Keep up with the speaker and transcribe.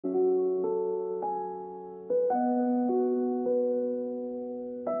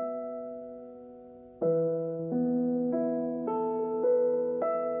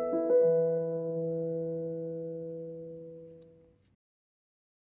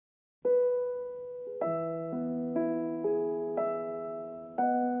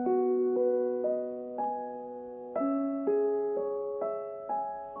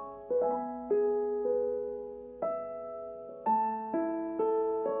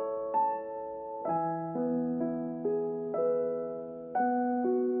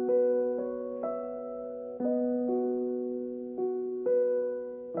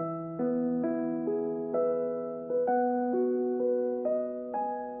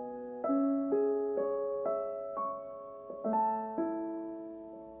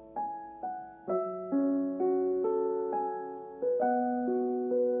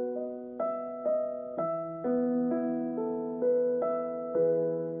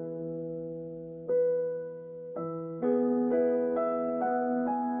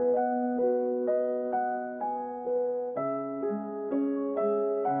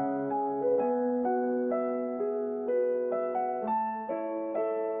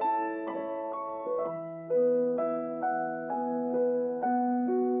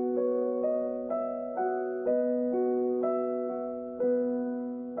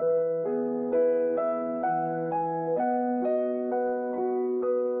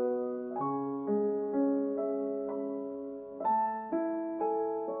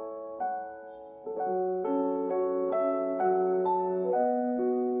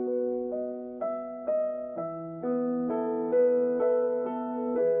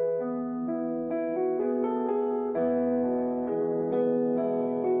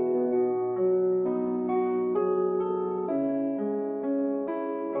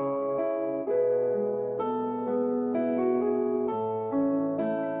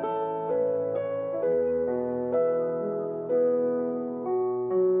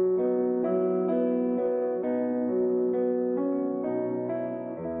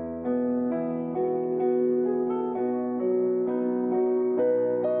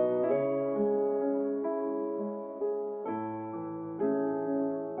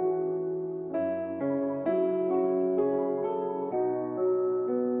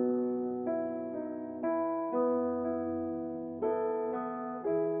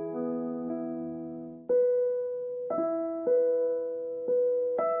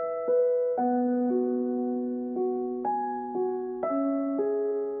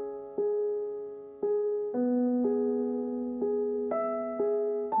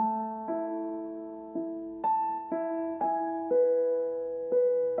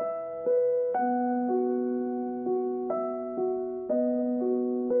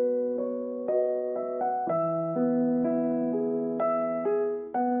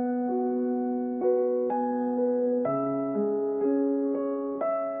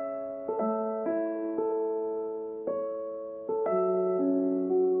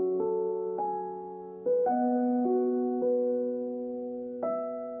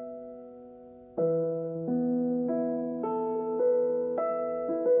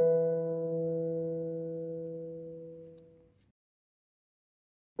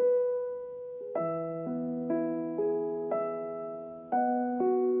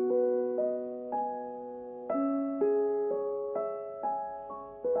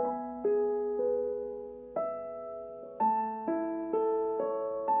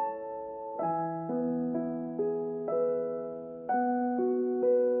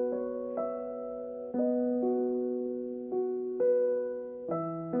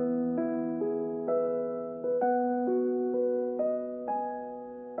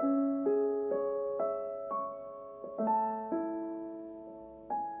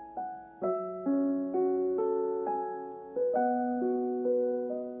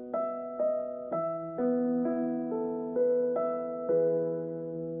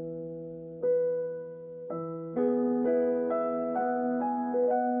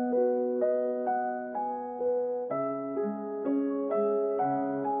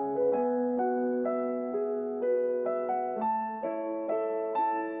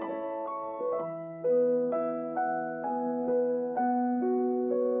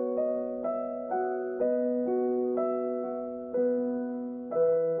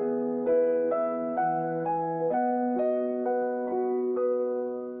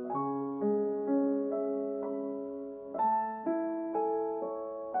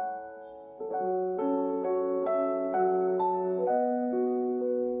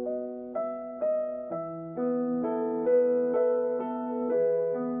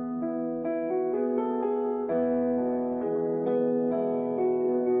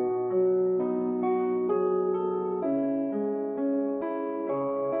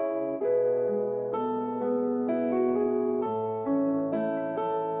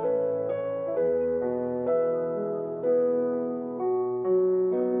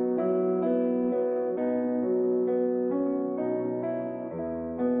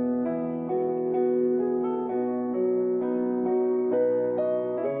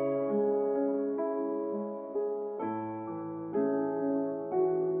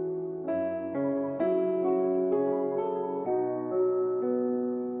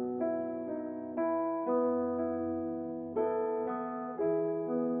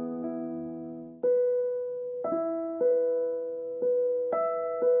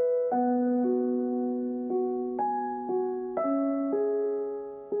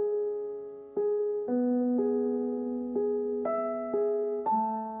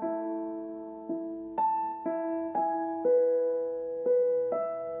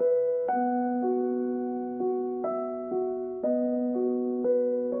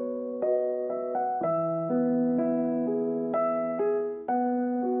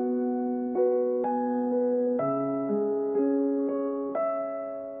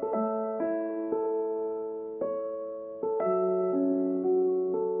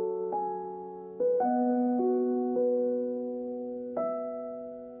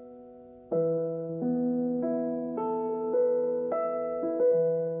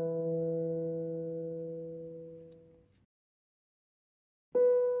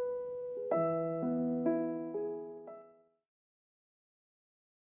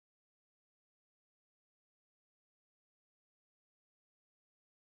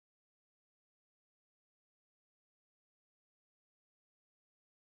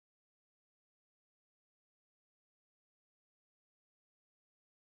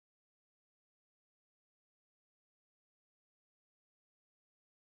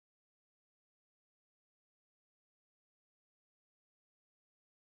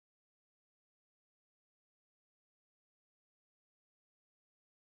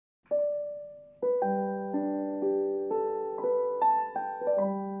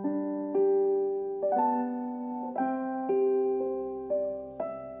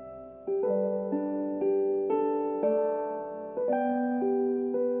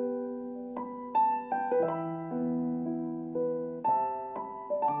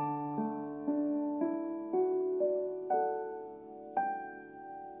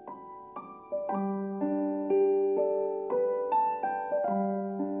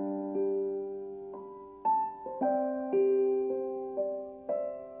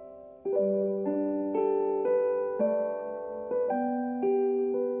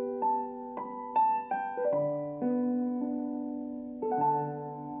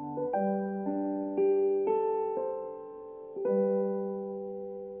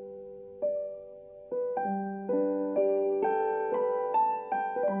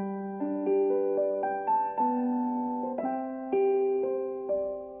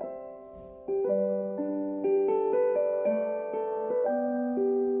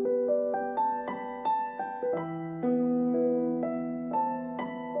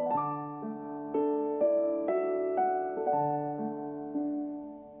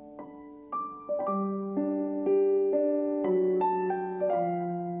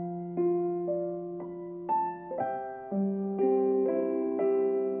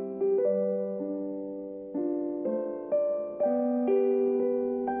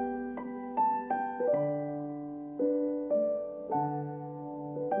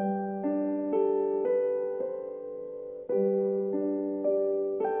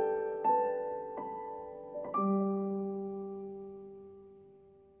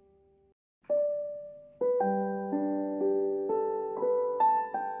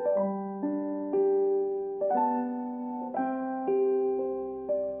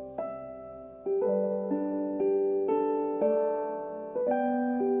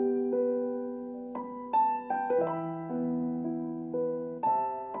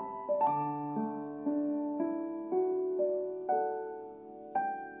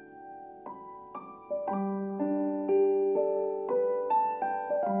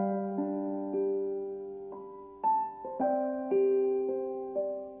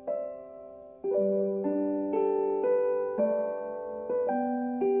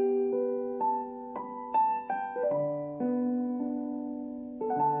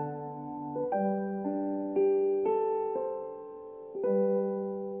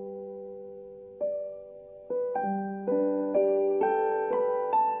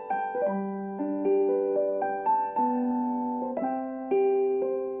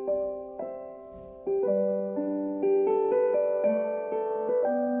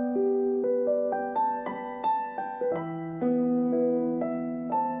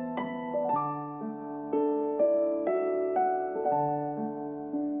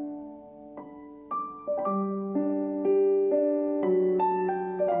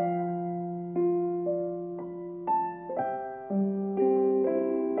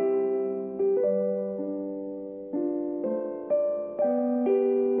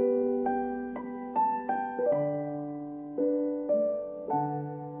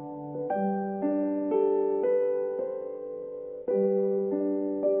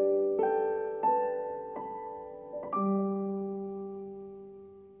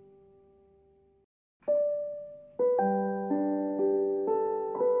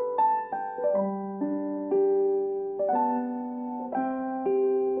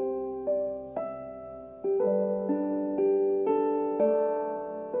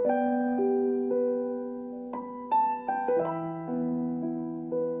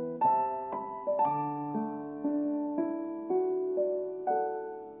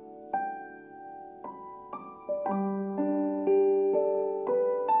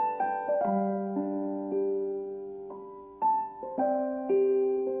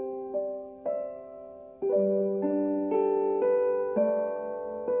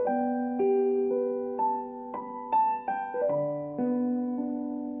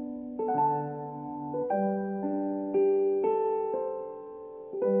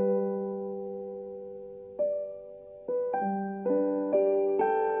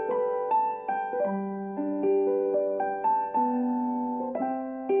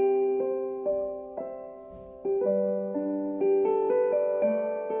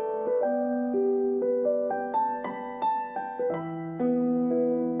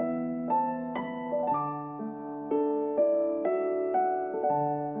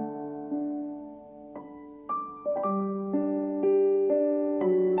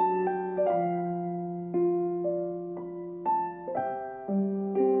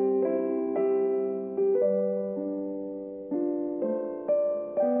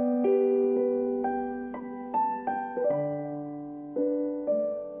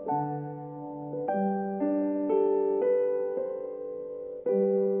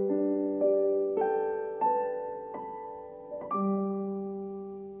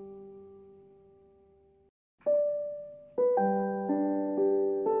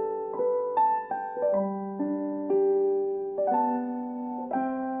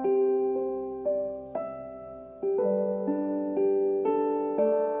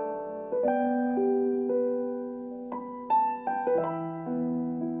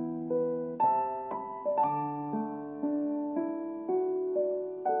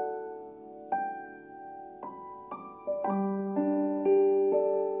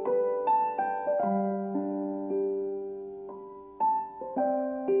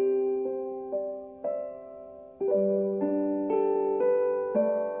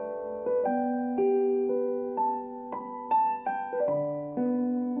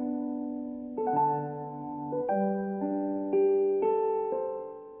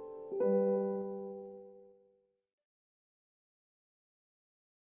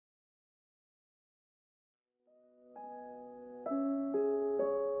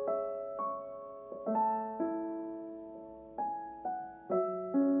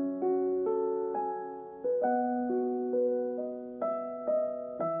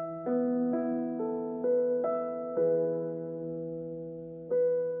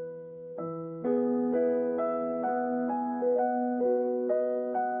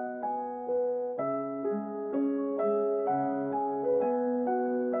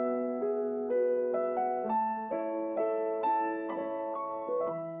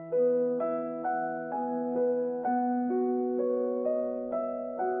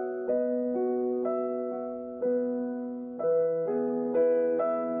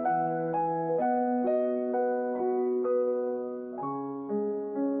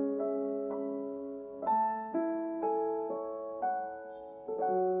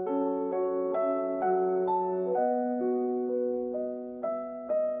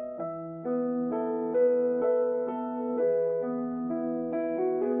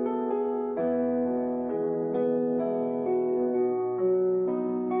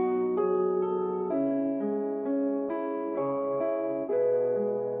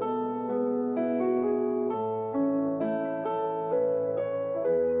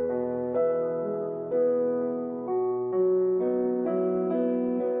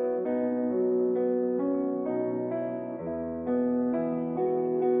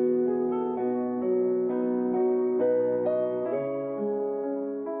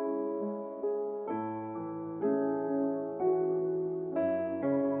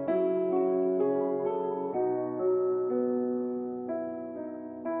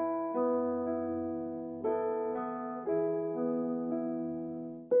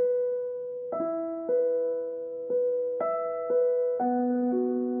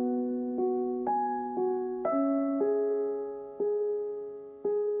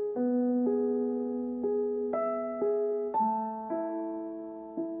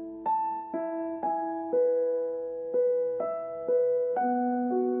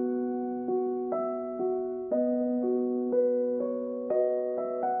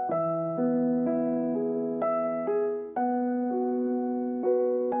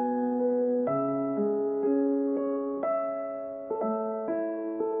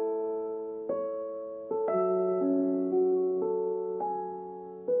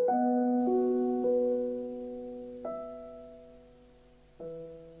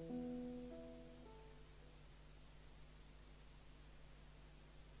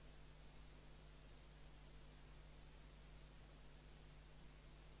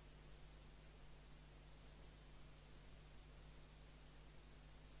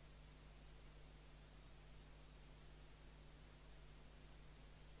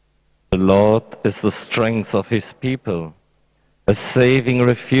The Lord is the strength of his people, a saving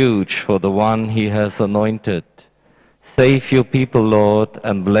refuge for the one he has anointed. Save your people, Lord,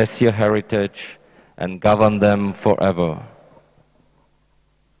 and bless your heritage, and govern them forever.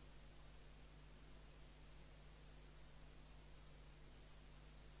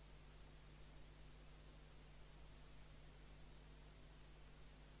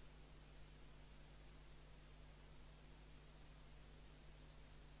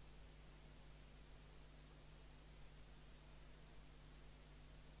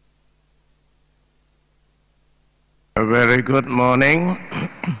 A very good morning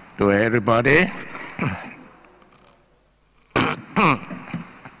to everybody.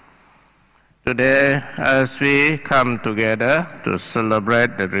 Today, as we come together to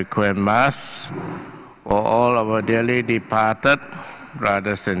celebrate the Requiem Mass for all our dearly departed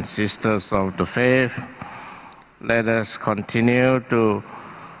brothers and sisters of the faith, let us continue to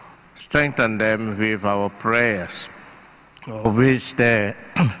strengthen them with our prayers, of which they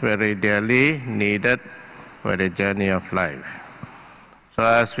very dearly needed for the journey of life. So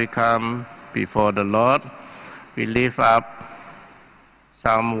as we come before the Lord, we lift up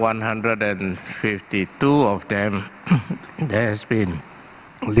Psalm 152 of them that has been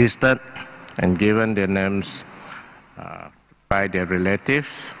listed and given their names by their relatives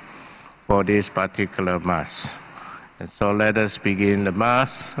for this particular Mass. And so let us begin the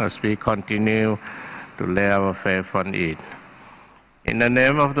Mass as we continue to lay our faith on it. In the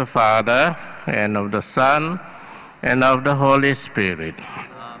name of the Father, and of the Son, and of the Holy Spirit.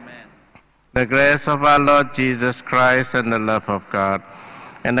 Amen. The grace of our Lord Jesus Christ and the love of God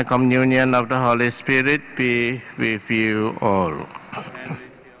and the communion of the Holy Spirit be with you all. And with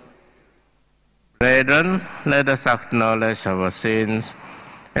you. Brethren, let us acknowledge our sins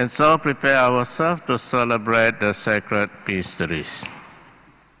and so prepare ourselves to celebrate the sacred mysteries.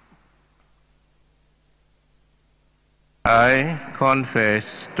 I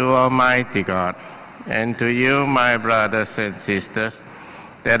confess to Almighty God and to you, my brothers and sisters,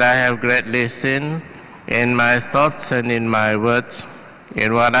 that I have greatly sinned in my thoughts and in my words,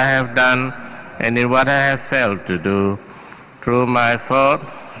 in what I have done and in what I have failed to do, through my fault,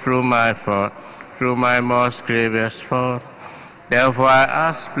 through my most grievous fault. Therefore I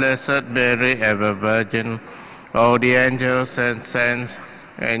ask Blessed Mary, ever Virgin, all the angels and saints,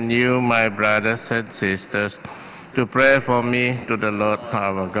 and you, my brothers and sisters, to pray for me to the Lord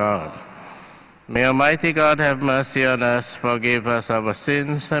our God. May Almighty God have mercy on us, forgive us our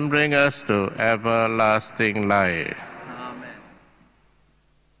sins, and bring us to everlasting life. Amen.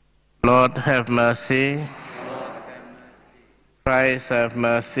 Lord, have mercy. Lord, have mercy. Christ, have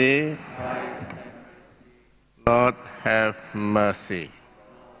mercy. Christ, have mercy. Lord, have mercy.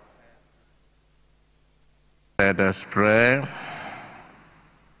 Let us pray.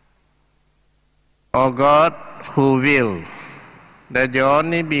 O God, who will that your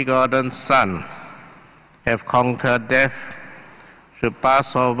only begotten Son have conquered death, should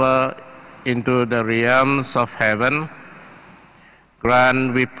pass over into the realms of heaven,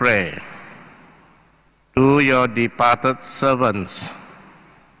 grant, we pray, to your departed servants,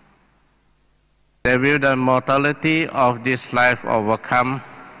 that with the mortality of this life overcome,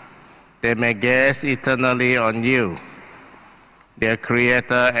 they may gaze eternally on you, their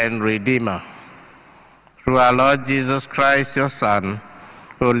Creator and Redeemer. Through our Lord Jesus Christ, your Son,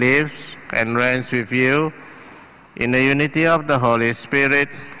 who lives and reigns with you in the unity of the Holy Spirit,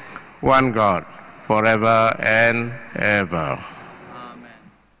 one God, forever and ever. Amen.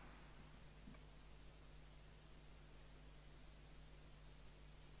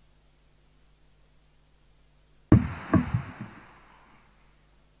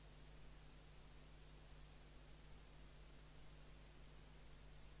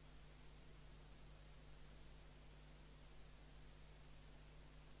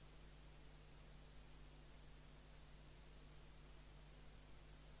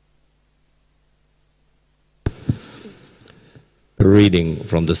 A reading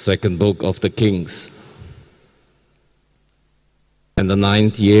from the second book of the Kings. In the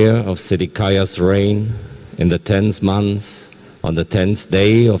 9th year of Zedekiah's reign, in the 10th month, on the 10th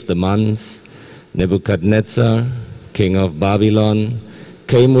day of the month, Nebuchadnezzar, king of Babylon,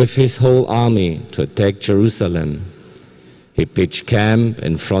 came with his whole army to attack Jerusalem. He pitched camp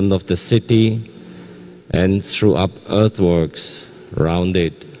in front of the city and threw up earthworks round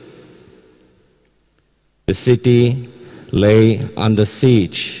it. The city lay under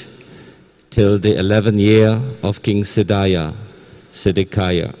siege till the 11th year of King Zedekiah.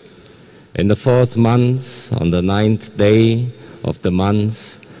 In the 4th month, on the 9th day of the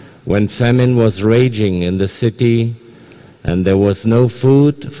month, when famine was raging in the city, and there was no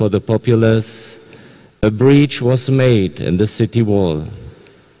food for the populace, a breach was made in the city wall.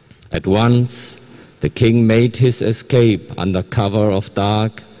 At once, the king made his escape under cover of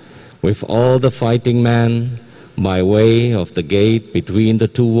dark with all the fighting men by way of the gate between the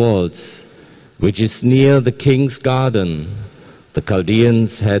two walls, which is near the king's garden. The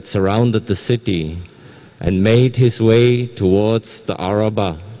Chaldeans had surrounded the city and made his way towards the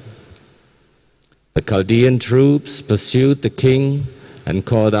Arabah. The Chaldean troops pursued the king and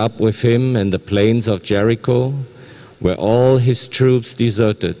caught up with him in the plains of Jericho, where all his troops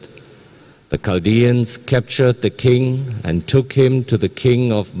deserted. The Chaldeans captured the king and took him to the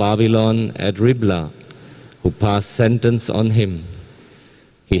king of Babylon at Riblah, who passed sentence on him.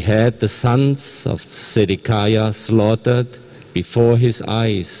 He had the sons of Zedekiah slaughtered before his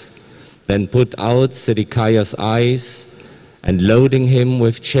eyes, then put out Zedekiah's eyes, and loading him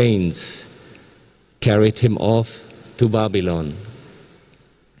with chains, carried him off to Babylon.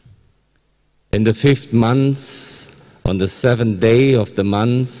 In the 5th month, on the 7th day of the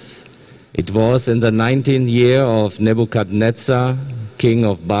month, it was in the 19th year of Nebuchadnezzar, king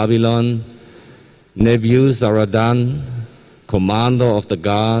of Babylon, Nebuzaradan, commander of the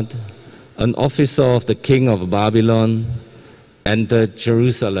guard, an officer of the king of Babylon, entered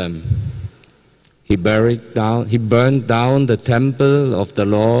Jerusalem. He burned down the temple of the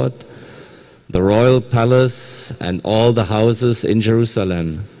Lord, the royal palace, and all the houses in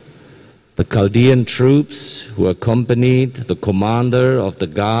Jerusalem. The Chaldean troops who accompanied the commander of the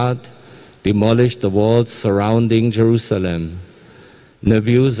guard demolished the walls surrounding Jerusalem.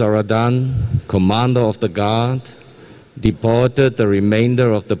 Nebuzaradan, commander of the guard, deported the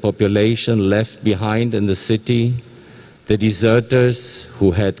remainder of the population left behind in the city, the deserters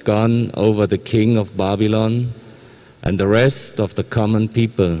who had gone over the king of Babylon, and the rest of the common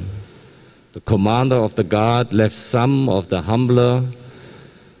people. The commander of the guard left some of the humbler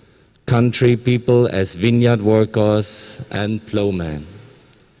country people as vineyard workers and plowmen.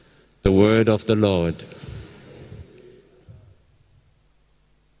 The word of the Lord.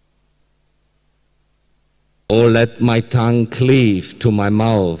 Oh, let my tongue cleave to my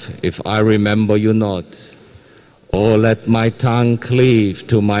mouth if I remember you not. Oh, let my tongue cleave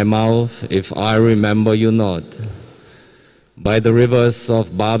to my mouth if I remember you not. By the rivers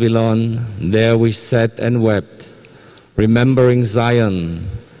of Babylon, there we sat and wept, remembering Zion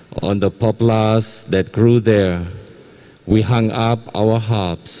on the poplars that grew there. We hung up our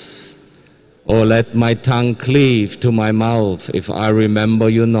harps. Oh, let my tongue cleave to my mouth if I remember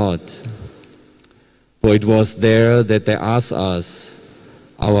you not. For it was there that they asked us,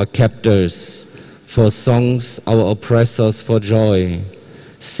 our captors, for songs, our oppressors for joy.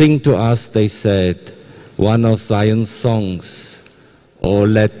 Sing to us, they said, one of Zion's songs. Oh,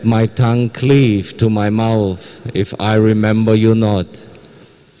 let my tongue cleave to my mouth if I remember you not.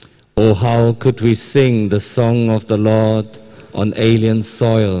 Oh, how could we sing the song of the Lord on alien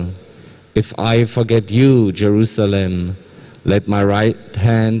soil? If I forget you, Jerusalem, let my right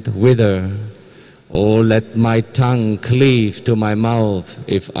hand wither. Oh, let my tongue cleave to my mouth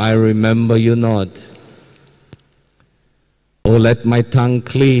if I remember you not. Oh, let my tongue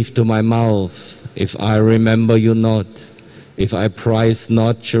cleave to my mouth if I remember you not, if I prize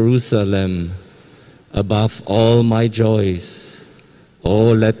not Jerusalem above all my joys.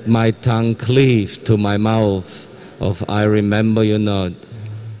 Oh, let my tongue cleave to my mouth if I remember you not.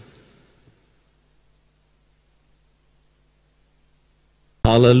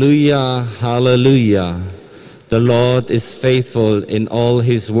 Hallelujah, hallelujah. The Lord is faithful in all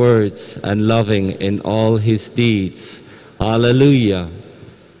his words and loving in all his deeds. Hallelujah.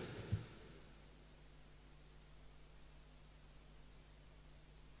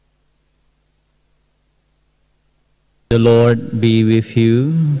 The Lord be with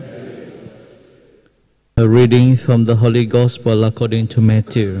you. A reading from the Holy Gospel according to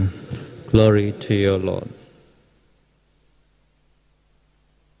Matthew. Glory to you, Lord.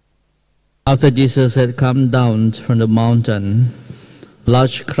 After Jesus had come down from the mountain,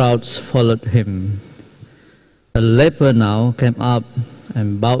 large crowds followed him. A leper now came up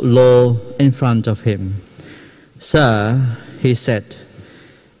and bowed low in front of him. Sir, he said,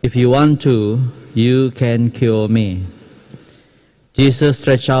 if you want to, you can cure me. Jesus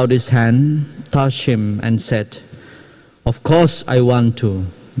stretched out his hand, touched him, and said, of course I want to.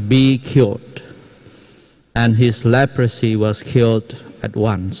 Be cured. And his leprosy was cured at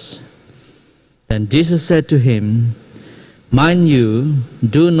once. Then Jesus said to him, mind you,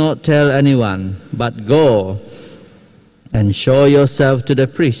 do not tell anyone, but go and show yourself to the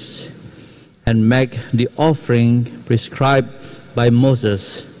priest and make the offering prescribed by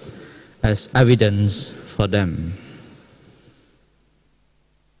Moses as evidence for them.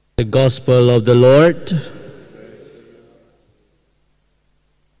 The Gospel of the Lord.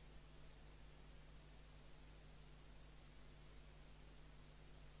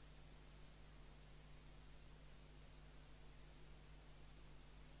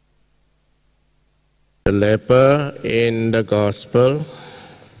 The leper in the Gospel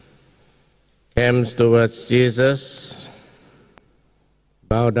came towards Jesus,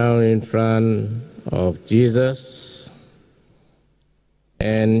 bowed down in front of Jesus,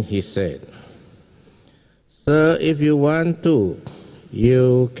 and he said, "Sir, if you want to,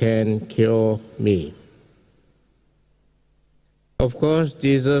 you can cure me." Of course,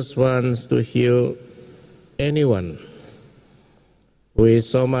 Jesus wants to heal anyone who is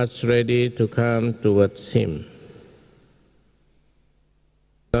so much ready to come towards him.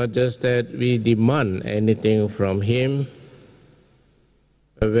 Not just that we demand anything from him,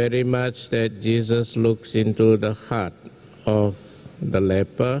 but very much that Jesus looks into the heart of the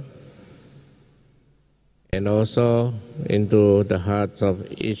leper and also into the hearts of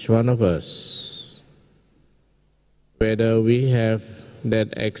each one of us. Whether we have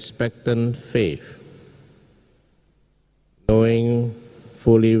that expectant faith, knowing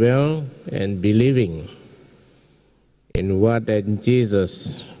fully well and believing in what that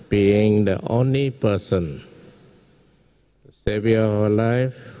Jesus, being the only person, the Savior of our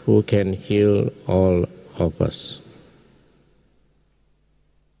life, who can heal all of us.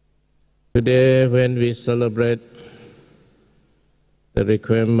 Today, when we celebrate the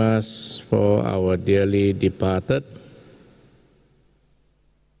Requiem Mass for our dearly departed,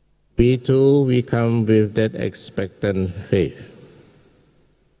 we too, we come with that expectant faith.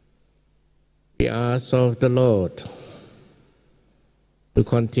 We ask of the Lord to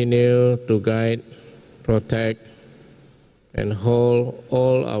continue to guide, protect, and hold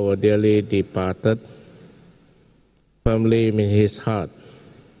all our dearly departed firmly in his heart,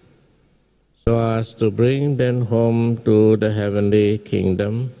 so as to bring them home to the heavenly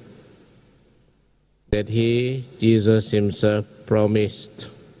kingdom that he, Jesus himself,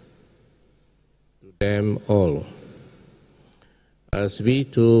 promised to them all. As we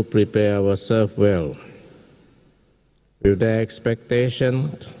too prepare ourselves well, with the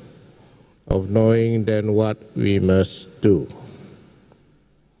expectation of knowing then what we must do.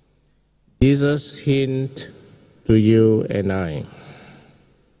 Jesus hint to you and I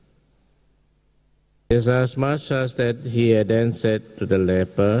is as much as that he had then said to the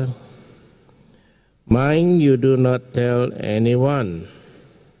leper, "Mind you do not tell anyone,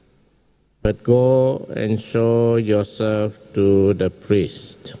 but go and show yourself to the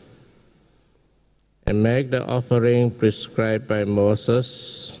priest and make the offering prescribed by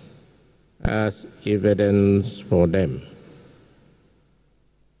Moses as evidence for them."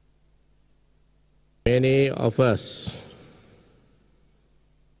 Many of us,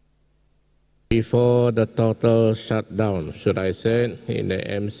 before the total shutdown, should I say, in the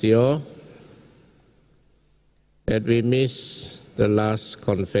MCO, that we missed the last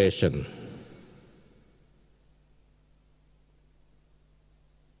confession.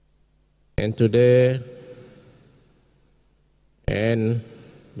 And today, and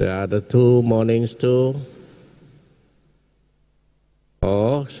the other 2 mornings too,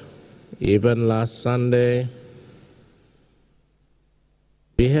 or even last Sunday,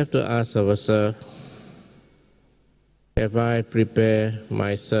 we have to ask ourselves, have I prepared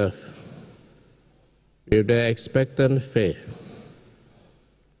myself with the expectant faith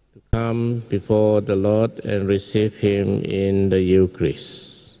to come before the Lord and receive him in the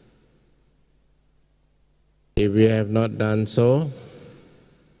Eucharist? If you have not done so,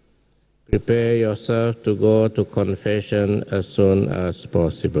 prepare yourself to go to confession as soon as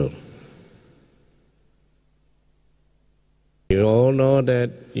possible. You all know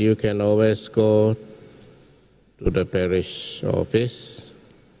that you can always go to the parish office,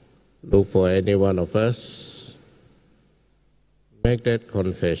 look for any one of us, make that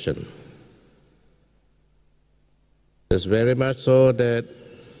confession. It's very much so that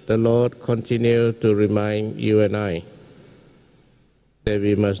the Lord continues to remind you and I that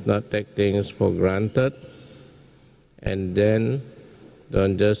we must not take things for granted and then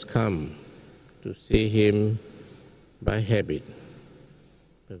don't just come to see him by habit,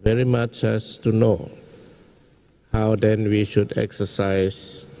 but very much as to know how then we should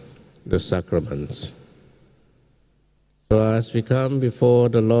exercise the sacraments. So as we come before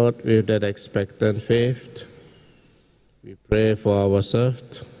the Lord with that expectant faith, we pray for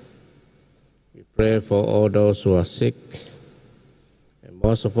ourselves, we pray for all those who are sick, and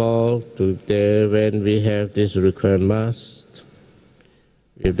most of all, today when we have this Requiem Mass,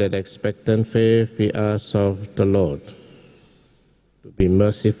 with that expectant faith, we ask of the Lord to be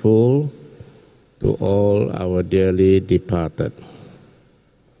merciful to all our dearly departed.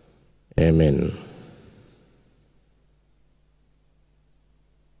 Amen.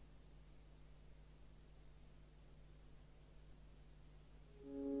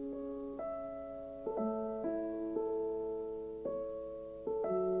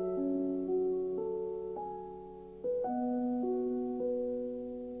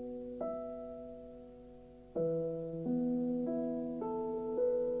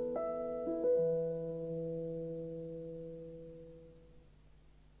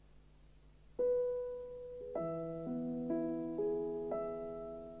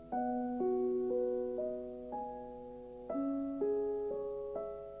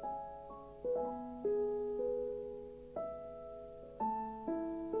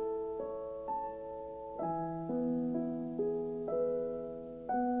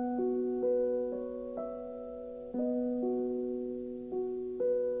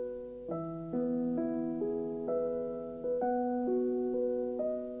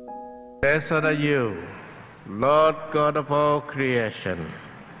 Blessed are you, Lord God of all creation,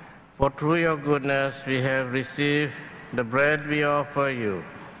 for through your goodness we have received the bread we offer you.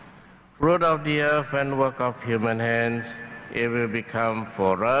 Fruit of the earth and work of human hands, it will become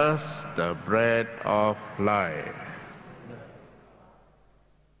for us the bread of life.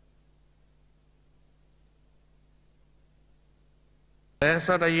 Blessed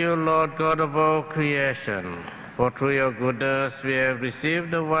are you, Lord God of all creation, for through your goodness we have received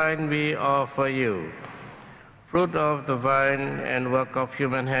the wine we offer you. Fruit of the vine and work of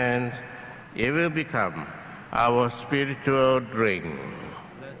human hands, it will become our spiritual drink.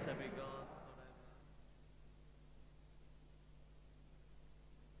 Blessed be God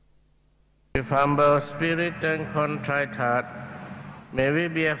forever. With humble spirit and contrite heart, may we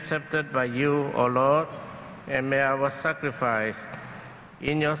be accepted by you, O Lord, and may our sacrifice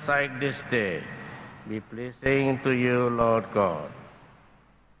in your sight this day be pleasing to you, Lord God.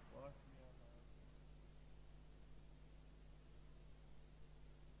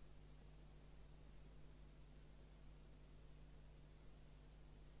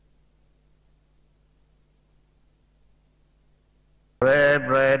 Pray,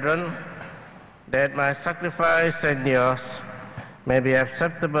 brethren, that my sacrifice and yours may be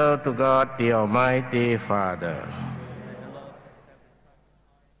acceptable to God the Almighty Father.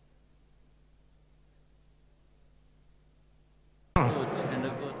 And the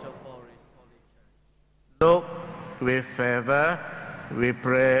good of all His holy church. Look with favor, we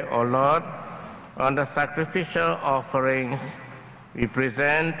pray, O Lord, on the sacrificial offerings we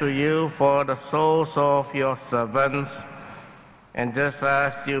present to you for the souls of your servants, and just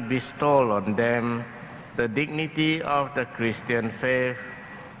as you bestow on them the dignity of the Christian faith,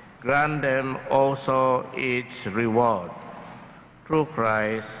 grant them also its reward. Through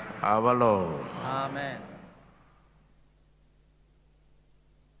Christ our Lord. Amen.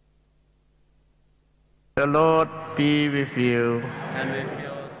 The Lord be with you. And with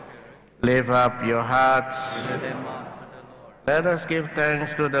your spirit, Lift up your hearts. let them up to the Lord. Let us give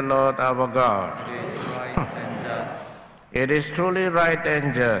thanks to the Lord our God. It is right and just. It is truly right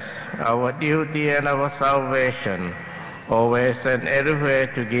and just, our duty and our salvation, always and everywhere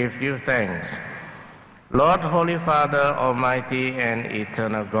to give you thanks. Lord, Holy Father, Almighty and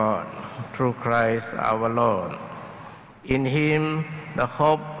Eternal God, through Christ our Lord. In Him the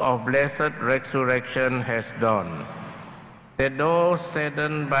hope of blessed resurrection has dawned, that those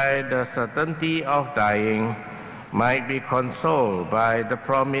saddened by the certainty of dying might be consoled by the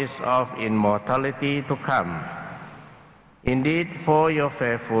promise of immortality to come. Indeed, for your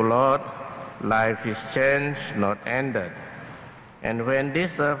faithful Lord, life is changed, not ended. And when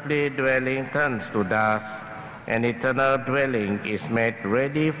this earthly dwelling turns to dust, an eternal dwelling is made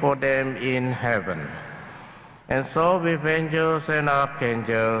ready for them in heaven. And so with angels and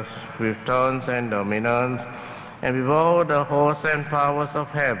archangels, with thrones and dominions, and with all the hosts and powers of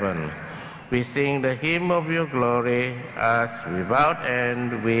heaven, we sing the hymn of your glory, as without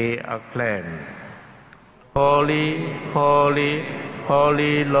end we acclaim. Holy, holy,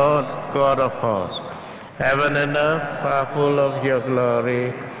 holy Lord God of hosts, heaven and earth are full of your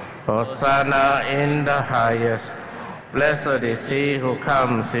glory. Hosanna in the highest. Blessed is he who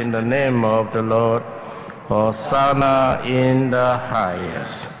comes in the name of the Lord. Hosanna in the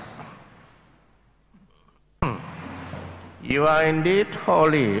highest. You are indeed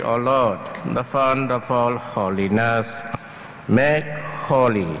holy, O Lord, the fount of all holiness. Make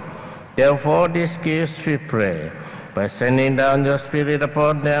holy, therefore, these gifts we pray, by sending down your Spirit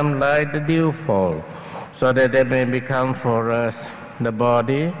upon them like the dewfall, so that they may become for us the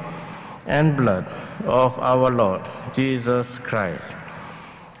body and blood of our Lord Jesus Christ.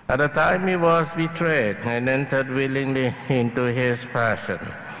 At the time he was betrayed and entered willingly into his passion,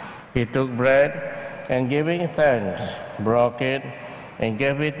 he took bread and giving thanks, broke it and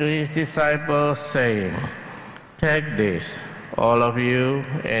gave it to his disciples, saying, "Take this, all of you,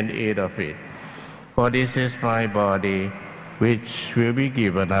 and eat of it, for this is my body, which will be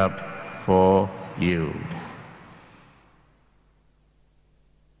given up for you."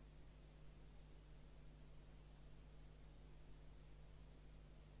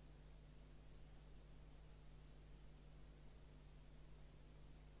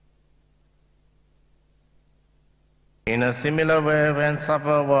 In a similar way, when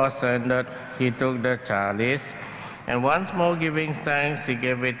supper was ended, he took the chalice, and once more giving thanks, he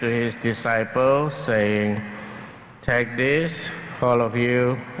gave it to his disciples, saying, "Take this, all of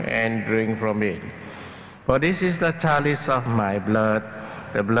you, and drink from it. For this is the chalice of my blood,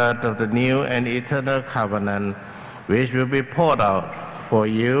 the blood of the new and eternal covenant, which will be poured out for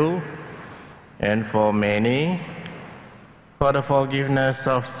you and for many for the forgiveness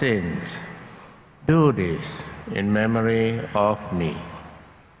of sins. Do this in memory of me."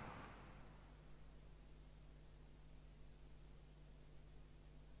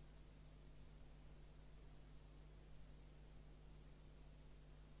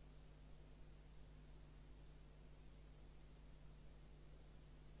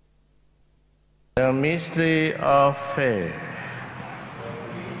 The mystery of faith.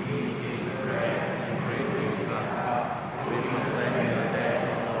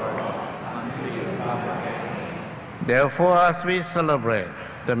 Therefore, as we celebrate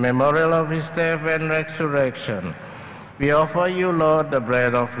the memorial of his death and resurrection, we offer you, Lord, the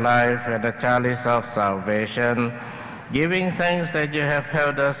bread of life and the chalice of salvation, giving thanks that you have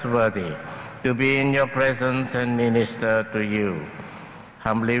held us worthy to be in your presence and minister to you.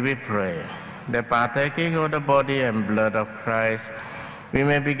 Humbly we pray that partaking of the body and blood of Christ, we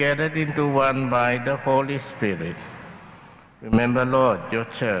may be gathered into one by the Holy Spirit. Remember, Lord, your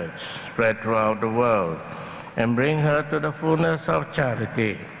church spread throughout the world, and bring her to the fullness of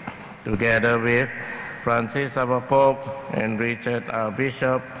charity, together with Francis our Pope and Richard our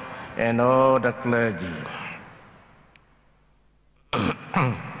Bishop and all the clergy.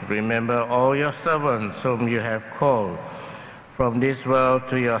 Remember all your servants whom you have called from this world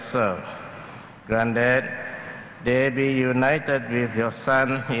to yourself. Grant that they be united with your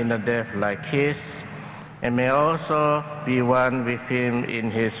Son in a death like his, and may also be one with him in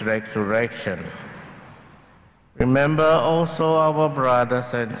his resurrection. Remember also our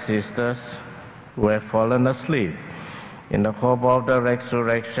brothers and sisters who have fallen asleep in the hope of the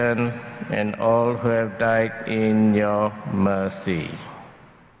resurrection, and all who have died in your mercy.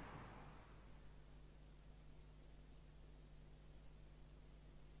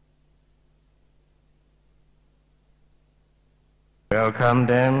 Welcome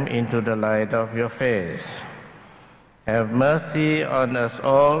them into the light of your face. Have mercy on us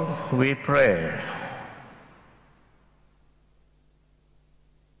all, we pray.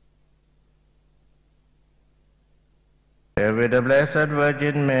 With the Blessed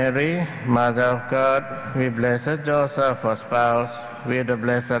Virgin Mary, Mother of God, with Blessed Joseph, her spouse, with the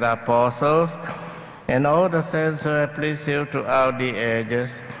blessed apostles, and all the saints who have pleased you throughout the ages,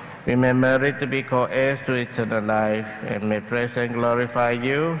 we may merit to be co-heirs to eternal life, and may praise and glorify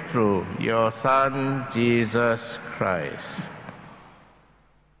you through your Son, Jesus Christ.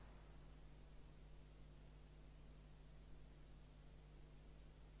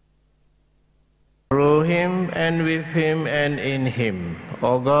 Through him, and with him, and in him,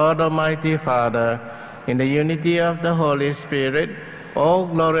 O God, Almighty Father, in the unity of the Holy Spirit, all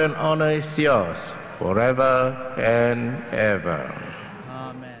glory and honor is yours, forever and ever.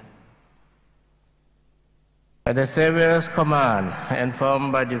 Amen. At the Savior's command, and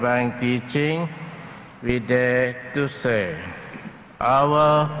formed by divine teaching, we dare to say,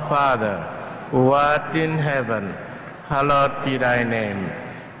 Our Father, who art in heaven, hallowed be thy name.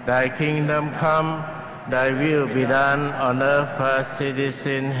 Thy kingdom come, thy will be done on earth as it is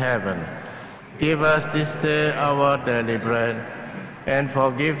in heaven. Give us this day our daily bread, and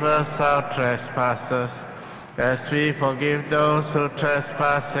forgive us our trespasses, as we forgive those who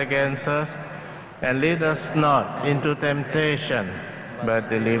trespass against us. And lead us not into temptation, but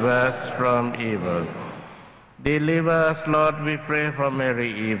deliver us from evil. Deliver us, Lord, we pray, from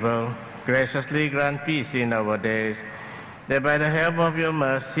every evil. Graciously grant peace in our days, that by the help of your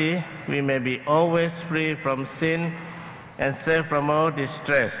mercy we may be always free from sin and safe from all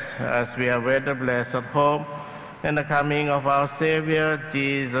distress, as we await the blessed hope and the coming of our Savior,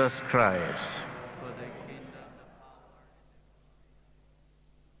 Jesus Christ. For the kingdom,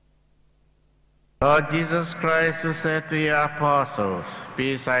 the power, Lord Jesus Christ, who said to your apostles,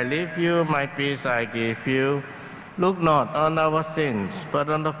 "Peace I leave you, my peace I give you," look not on our sins, but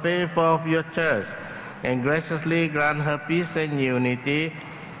on the faith of your church, and graciously grant her peace and unity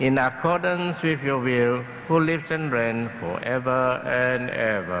in accordance with your will, who lives and reigns forever and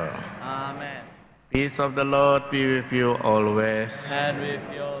ever. Amen. Peace of the Lord be with you always. And with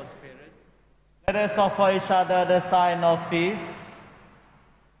your spirit. Let us offer each other the sign of peace.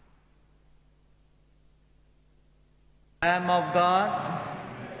 Lamb of God,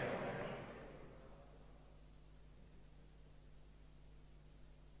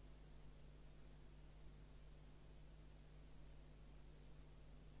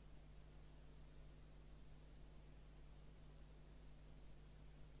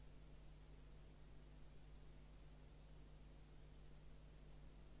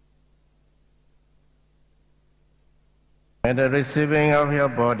 May the receiving of your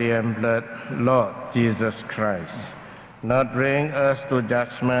body and blood, Lord Jesus Christ, not bring us to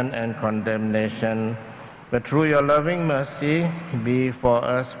judgment and condemnation, but through your loving mercy be for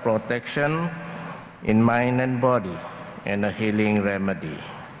us protection in mind and body and a healing remedy.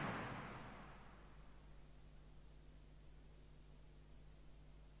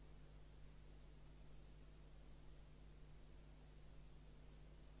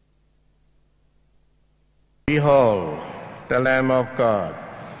 Behold, the Lamb of God.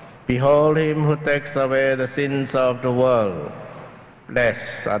 Behold him who takes away the sins of the world.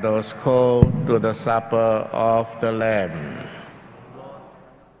 Blessed are those called to the supper of the Lamb.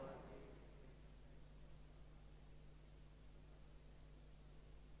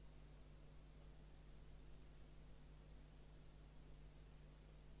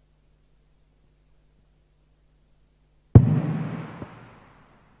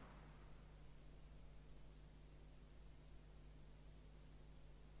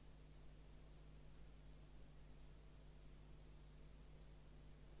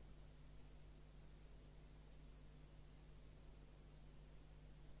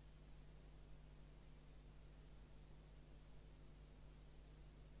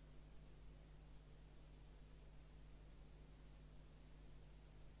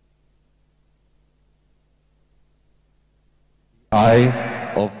 Eyes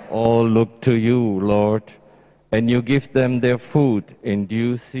of all look to you, Lord, and you give them their food in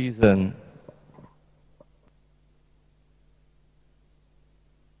due season.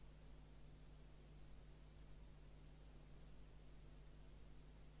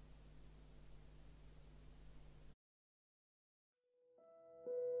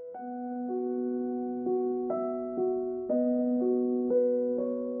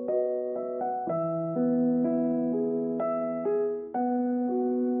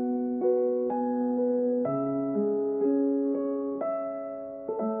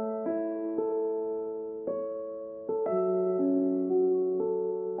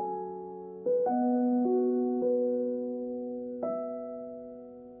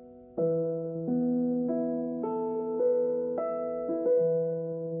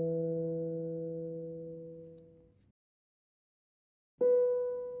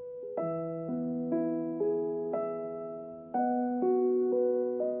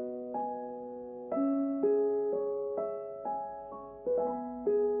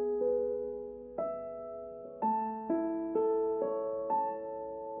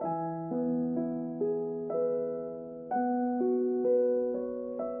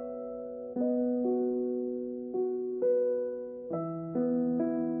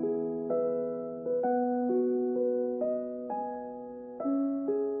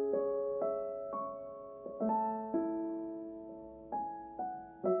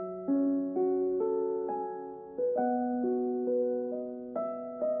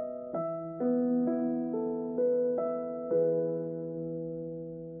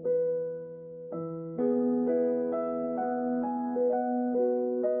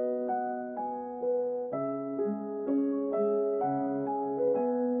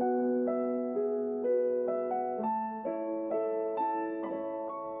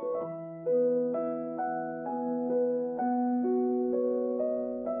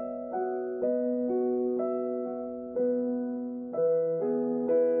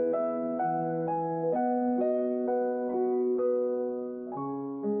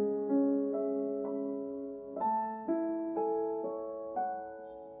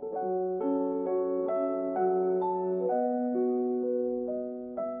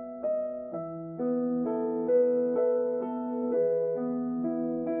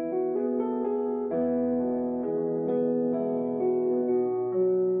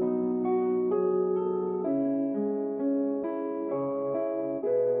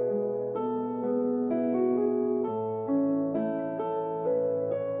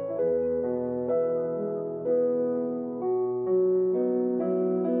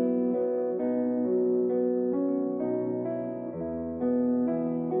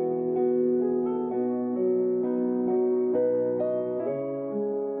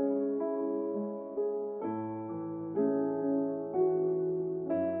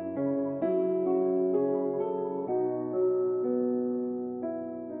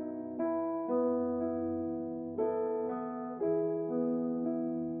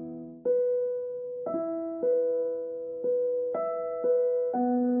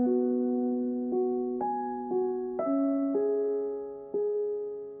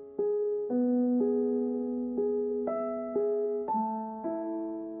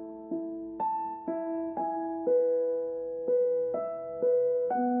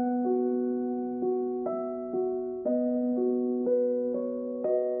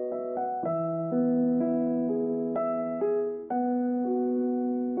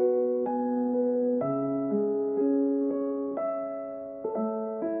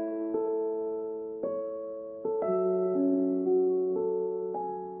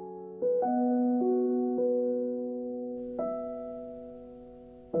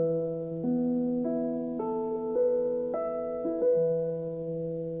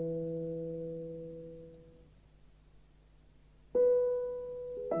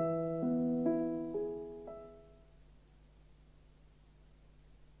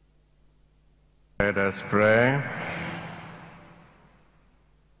 Let us pray.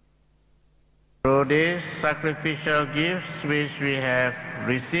 Through these sacrificial gifts which we have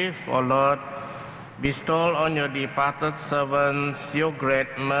received, O Lord, bestow on your departed servants your great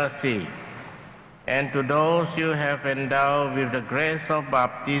mercy, and to those you have endowed with the grace of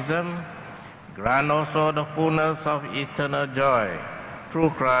baptism, grant also the fullness of eternal joy, through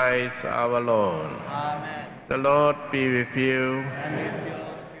Christ our Lord. Amen. The Lord be with you. And with your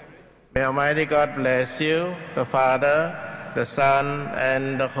spirit. May Almighty God bless you, the Father, the Son,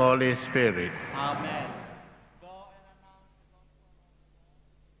 and the Holy Spirit. Amen.